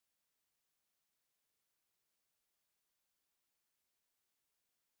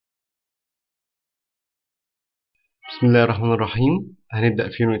بسم الله الرحمن الرحيم. هنبدأ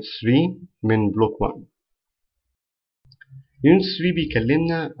في يونت 3 من بلوك 1. يونت 3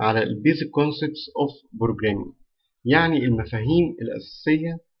 بيكلمنا على البيزك كونسبتس اوف بروجرامينج، يعني المفاهيم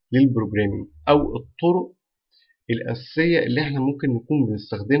الأساسية للبروجرامينج أو الطرق الأساسية اللي احنا ممكن نكون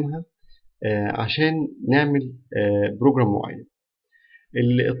بنستخدمها عشان نعمل بروجرام معين.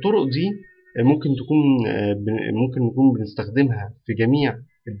 الطرق دي ممكن نكون بنستخدمها في جميع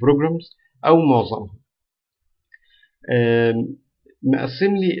البروجرامز أو معظمها.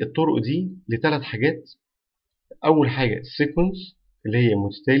 مقسم لي الطرق دي لثلاث حاجات. أول حاجة السيكونس اللي هي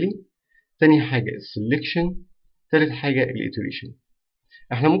متتالي، تاني حاجة السلكشن، تالت حاجة الإيتريشن.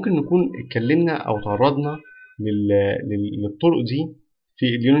 احنا ممكن نكون اتكلمنا أو تعرضنا للطرق دي في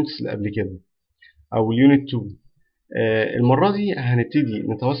اليونتس اللي قبل كده أو اليونت 2. المرة دي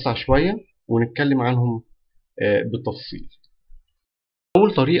هنبتدي نتوسع شوية ونتكلم عنهم بالتفصيل.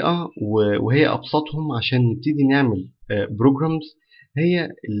 أول طريقة وهي أبسطهم عشان نبتدي نعمل بروجرامز هي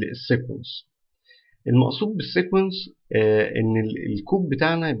السيكونس. المقصود بالسيكونس إن الكود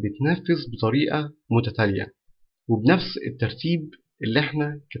بتاعنا بيتنفذ بطريقة متتالية وبنفس الترتيب اللي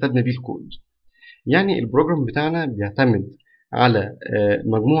احنا كتبنا بيه الكود. يعني البروجرام بتاعنا بيعتمد على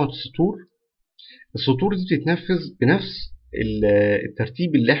مجموعة سطور. السطور دي بتتنفذ بنفس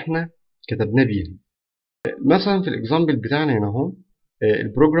الترتيب اللي احنا كتبناه بيه. مثلا في الاكزامبل بتاعنا هنا اهو،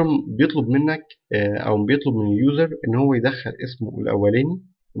 البروجرام بيطلب منك او بيطلب من اليوزر ان هو يدخل اسمه الاولاني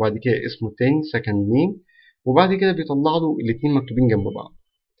وبعد كده اسمه التاني سكند نيم، وبعد كده بيطلع له الاتنين مكتوبين جنب بعض.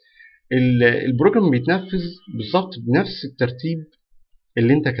 البروجرام بيتنفذ بالظبط بنفس الترتيب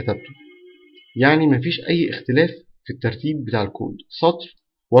اللي انت كتبته، يعني مفيش اي اختلاف في الترتيب بتاع الكود سطر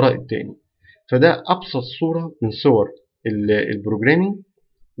ورا التاني. فده ابسط صورة من صور البروجرامينج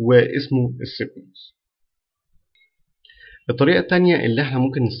واسمه السيكونس. الطريقة التانية اللي احنا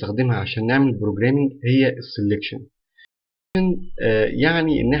ممكن نستخدمها عشان نعمل بروجرامينج هي السلكشن.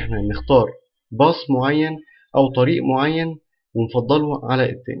 يعني ان احنا نختار باص معين او طريق معين ونفضله على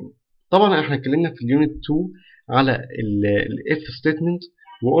التاني. طبعا احنا اتكلمنا في اليونت 2 على الاف ستيتمنت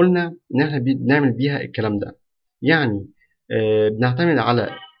وقلنا ان احنا بنعمل بيها الكلام ده. يعني بنعتمد على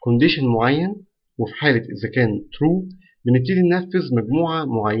كونديشن معين، وفي حالة اذا كان true بنبتدي ننفذ مجموعة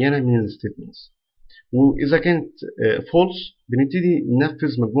معينة من الستيتمنتس، وإذا كانت false بنبتدي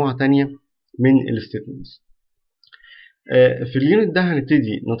ننفذ مجموعة تانية من الستيتمنتس. في اليونت ده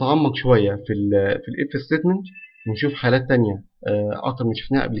هنبتدي نتعمق شوية في الاف ستيتمنت ونشوف حالات تانية أكتر من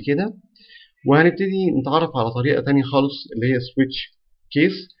شفناها قبل كده، وهنبتدي نتعرف على طريقة تانية خالص اللي هي switch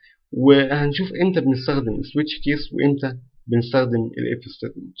case، وهنشوف امتى بنستخدم switch case وامتى بنستخدم الاف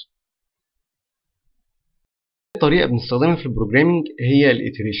ستيتمنت. طريقة بنستخدمها في البروجرامينج هي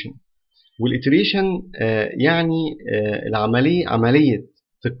الاتريشن. والإتريشن يعني عملية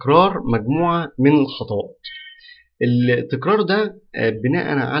تكرار مجموعة من الخطوات. التكرار ده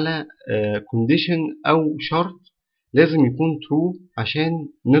بناء على كونديشن أو شرط لازم يكون true عشان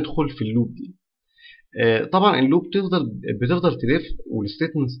ندخل في اللوب دي. طبعا اللوب بتفضل تلف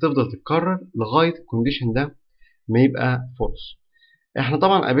والستيتمنتس تفضل تتكرر لغاية الكونديشن ده ما يبقى false. احنا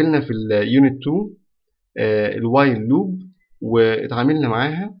طبعا قابلنا في اليونت 2 الوايل لوب واتعاملنا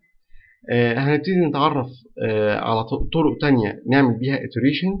معاها. هنبتدي نتعرف على طرق تانية نعمل بيها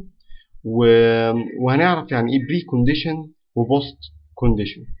iteration، وهنعرف يعني ايه pre condition و post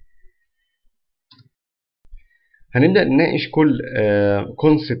condition. هنبدأ نناقش كل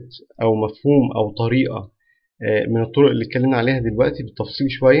concept أو مفهوم أو طريقة من الطرق اللي اتكلمنا عليها دلوقتي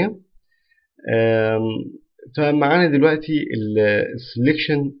بالتفصيل شوية. فمعانا دلوقتي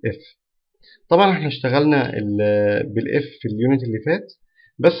selection if. طبعا احنا اشتغلنا بالاف في اليونت اللي فات،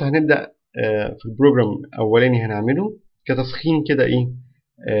 بس هنبدأ في البروجرام اولاني هنعمله كتسخين كده ايه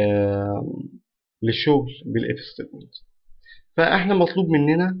للشغل بالاف ستيتمنت. فاحنا مطلوب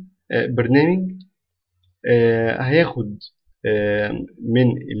مننا برنامج هياخد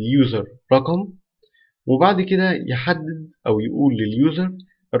من اليوزر رقم، وبعد كده يحدد او يقول لليوزر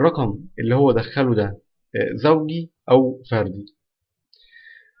الرقم اللي هو دخله ده زوجي او فردي.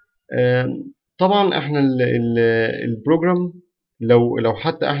 طبعا احنا البروجرام لو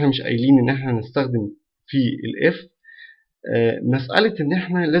حتى احنا مش قايلين ان احنا هنستخدم في الاف، مسألة ان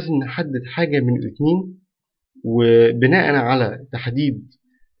احنا لازم نحدد حاجة من الاثنين، وبناء على تحديد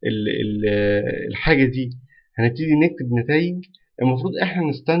الحاجة دي هنبتدي نكتب نتائج. المفروض احنا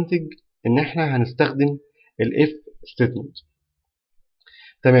نستنتج ان احنا هنستخدم الاف ستيتمنت.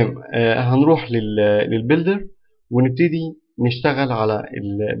 تمام. هنروح للبيلدر ونبتدي نشتغل على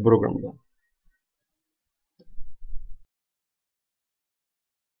البروجرام ده.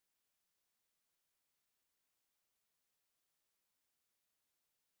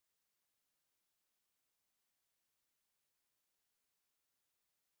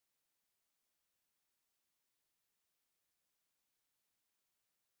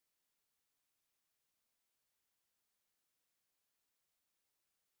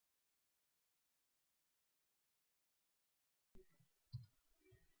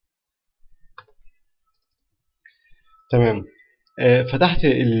 تمام. فتحت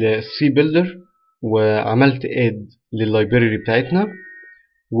السي بيلدر وعملت اد لللايبراري بتاعتنا،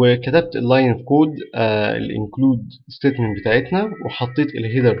 وكتبت اللاين اوف كود الانكلود ستيتمنت بتاعتنا، وحطيت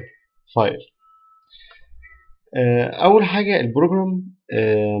الهيدر فايل. اول حاجه البروجرام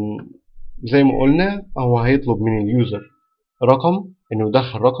زي ما قلنا هو هيطلب من اليوزر رقم، انه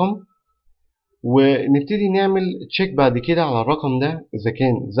يدخل رقم، ونبتدي نعمل تشيك بعد كده على الرقم ده اذا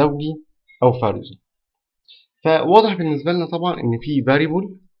كان زوجي او فردي. فواضح بالنسبه لنا طبعا ان في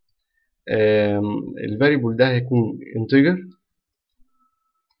variable، الفاريبل ده هيكون integer.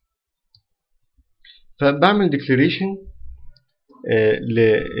 فبعمل declaration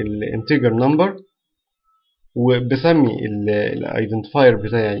للانتجر نمبر، وبسمي الايدنتيفاير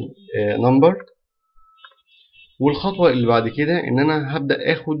بتاعي نمبر. والخطوة اللي بعد كده ان انا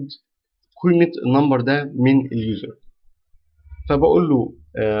هبدأ اخد قيمة النمبر ده من اليوزر. فبقول له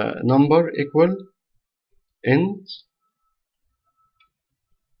number equal int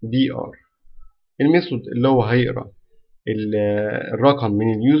br، الميثود اللي هو هيقرأ الرقم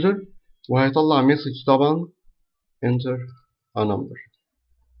من اليوزر، وهيطلع مسج طبعا enter a number.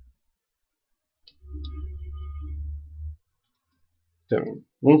 تمام.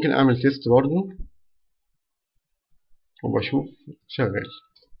 ممكن اعمل تيست برضو وبشوف شغال.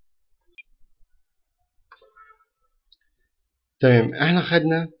 تمام. احنا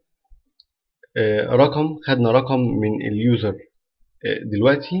خدنا رقم من اليوزر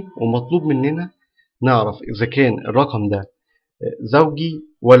دلوقتي، ومطلوب مننا نعرف اذا كان الرقم ده زوجي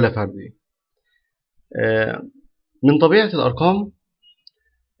ولا فردي. من طبيعة الارقام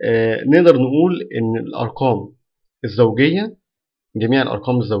نقدر نقول ان الارقام الزوجية، جميع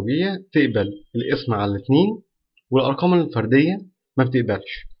الارقام الزوجية تقبل الاسم على الاثنين، والارقام الفردية ما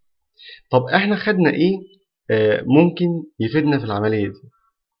بتقبلش. طب احنا خدنا ايه ممكن يفيدنا في العملية دي؟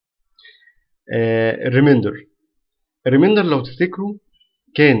 الريميندر لو تفتكروا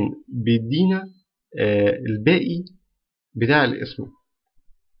كان بيدينا الباقي بتاع الاسم.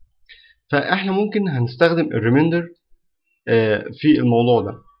 فاحنا ممكن هنستخدم الريميندر في الموضوع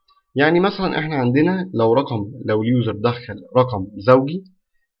ده. يعني مثلا احنا عندنا لو اليوزر دخل رقم زوجي،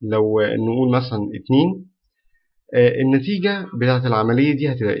 لو نقول مثلا 2، النتيجة بتاعت العملية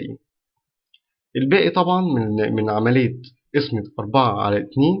دي هتبقى ايه؟ الباقي طبعا من عملية قسمة 4 على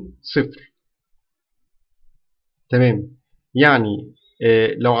 2 صفر. تمام. يعني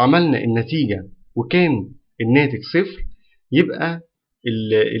لو عملنا النتيجة وكان الناتج صفر، يبقى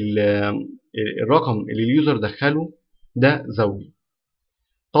ال ال الرقم اللي اليوزر دخله ده زوجي.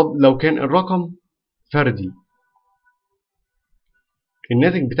 طب لو كان الرقم فردي،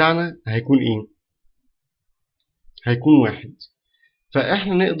 الناتج بتاعنا هيكون ايه؟ هيكون 1.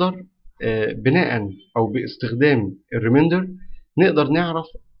 فاحنا نقدر بناء او باستخدام الريميندر نقدر نعرف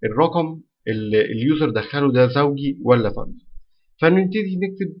الرقم اللي اليوزر دخله ده زوجي ولا فردي. فنبتدي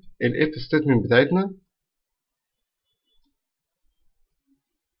نكتب الاف ستيتمنت بتاعتنا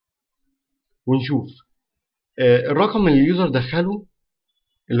ونشوف الرقم اللي اليوزر دخله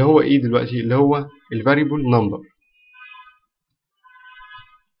اللي هو ايه دلوقتي، اللي هو الفاريبل نمبر.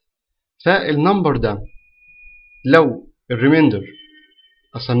 فالنمبر ده لو الريميندر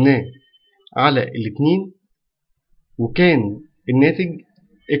قسمناه على الاتنين وكان الناتج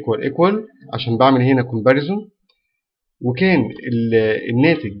equal عشان بعمل هنا comparison، وكان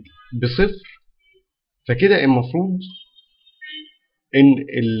الناتج بصفر، فكده المفروض ان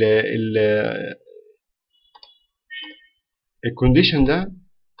الكونديشن ده،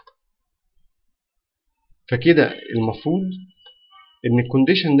 فكده المفروض ان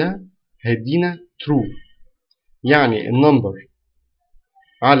الكونديشن ده هيدينا true. يعني النمبر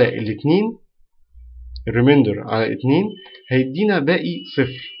على الاتنين، الريميندر على الاتنين هيدينا باقي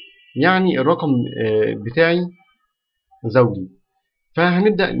صفر، يعني الرقم بتاعي زوجي.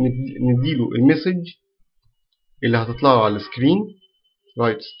 فهنبدأ نديله المسج اللي هتطلعه على السكرين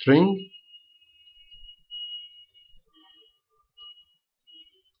write string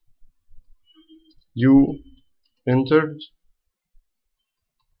you entered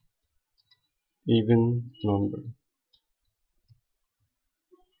even number.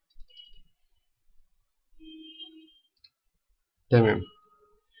 تمام.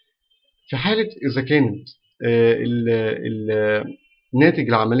 في حالة إذا كانت ناتج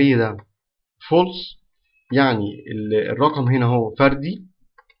العملية ده false، يعني الرقم هنا هو فردي،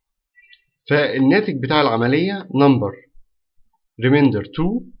 فالناتج بتاع العملية number remainder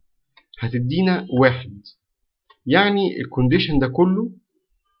 2 هتدينا 1. يعني الكونديشن ده كله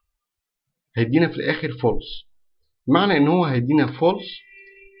هيدينا في الآخر false. معنى إن هو هيدينا false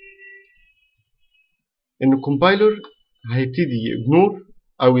إن الكومبايلر هيبتدي يجنور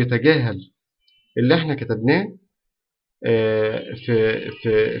أو يتجاهل اللي احنا كتبناه،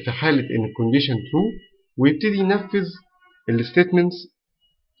 في حالة إن الكونديشن true، ويبتدي ينفذ الستيتمنتس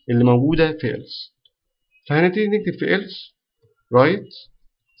اللي موجودة في else. فهنبتدي نكتب في else write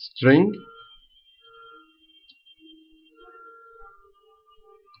string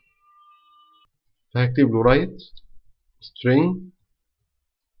فهكتب له write string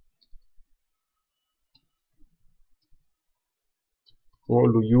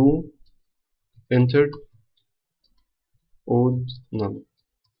وأقول له you entered odd number.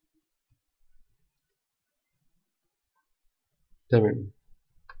 تمام.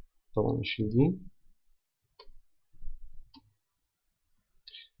 طبعا نشيل دي.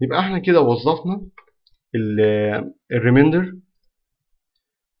 يبقى احنا كده وظفنا الريميندر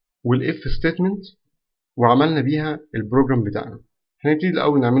والاف ستيتمنت وعملنا بيها البروجرام بتاعنا. هنبتدي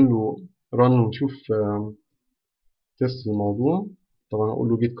الاول نعمل له رن ونشوف تيست الموضوع. طبعا هقول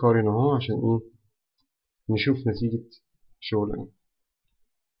له جيت قارن اهو عشان ايه نشوف نتيجة شغلنا.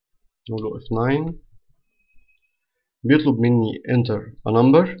 نقول له F9 بيطلب مني enter a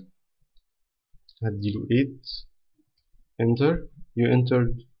number، هديله 8 enter you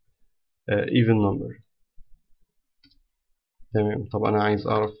entered even number. تمام. طب انا عايز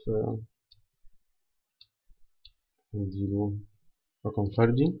اعرف هديله رقم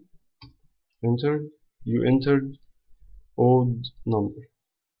فردي entered you entered odd number.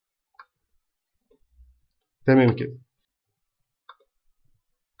 تمام كده.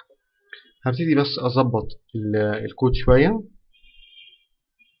 هبتدي بس اظبط الكود شوية.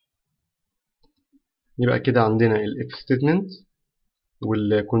 يبقى كده عندنا الاف ستيتمنت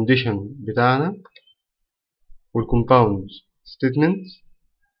والكونديشن بتاعنا والكومباوند ستيتمنت.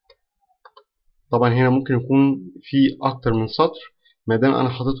 طبعا هنا ممكن يكون في اكتر من سطر ما دام انا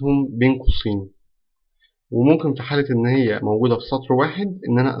حاططهم بين قوسين، وممكن في حالة ان هي موجودة في سطر واحد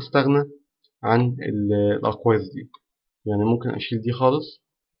ان انا استغنى عن الاقواس دي. يعني ممكن اشيل دي خالص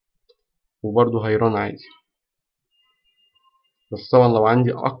وبرضه هيران عادي. بس طبعا لو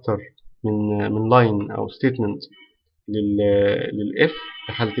عندي اكتر من لاين او ستيتمنت للاف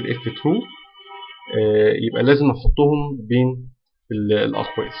في حالة الاف ترو يبقى لازم احطهم بين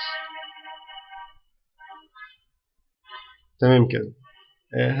الاقواس. تمام كده.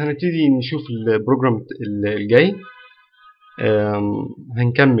 هنبتدي نشوف البروجرام الجاي.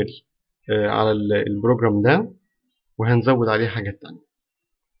 هنكمل على البروجرام ده وهنزود عليه حاجات تانية.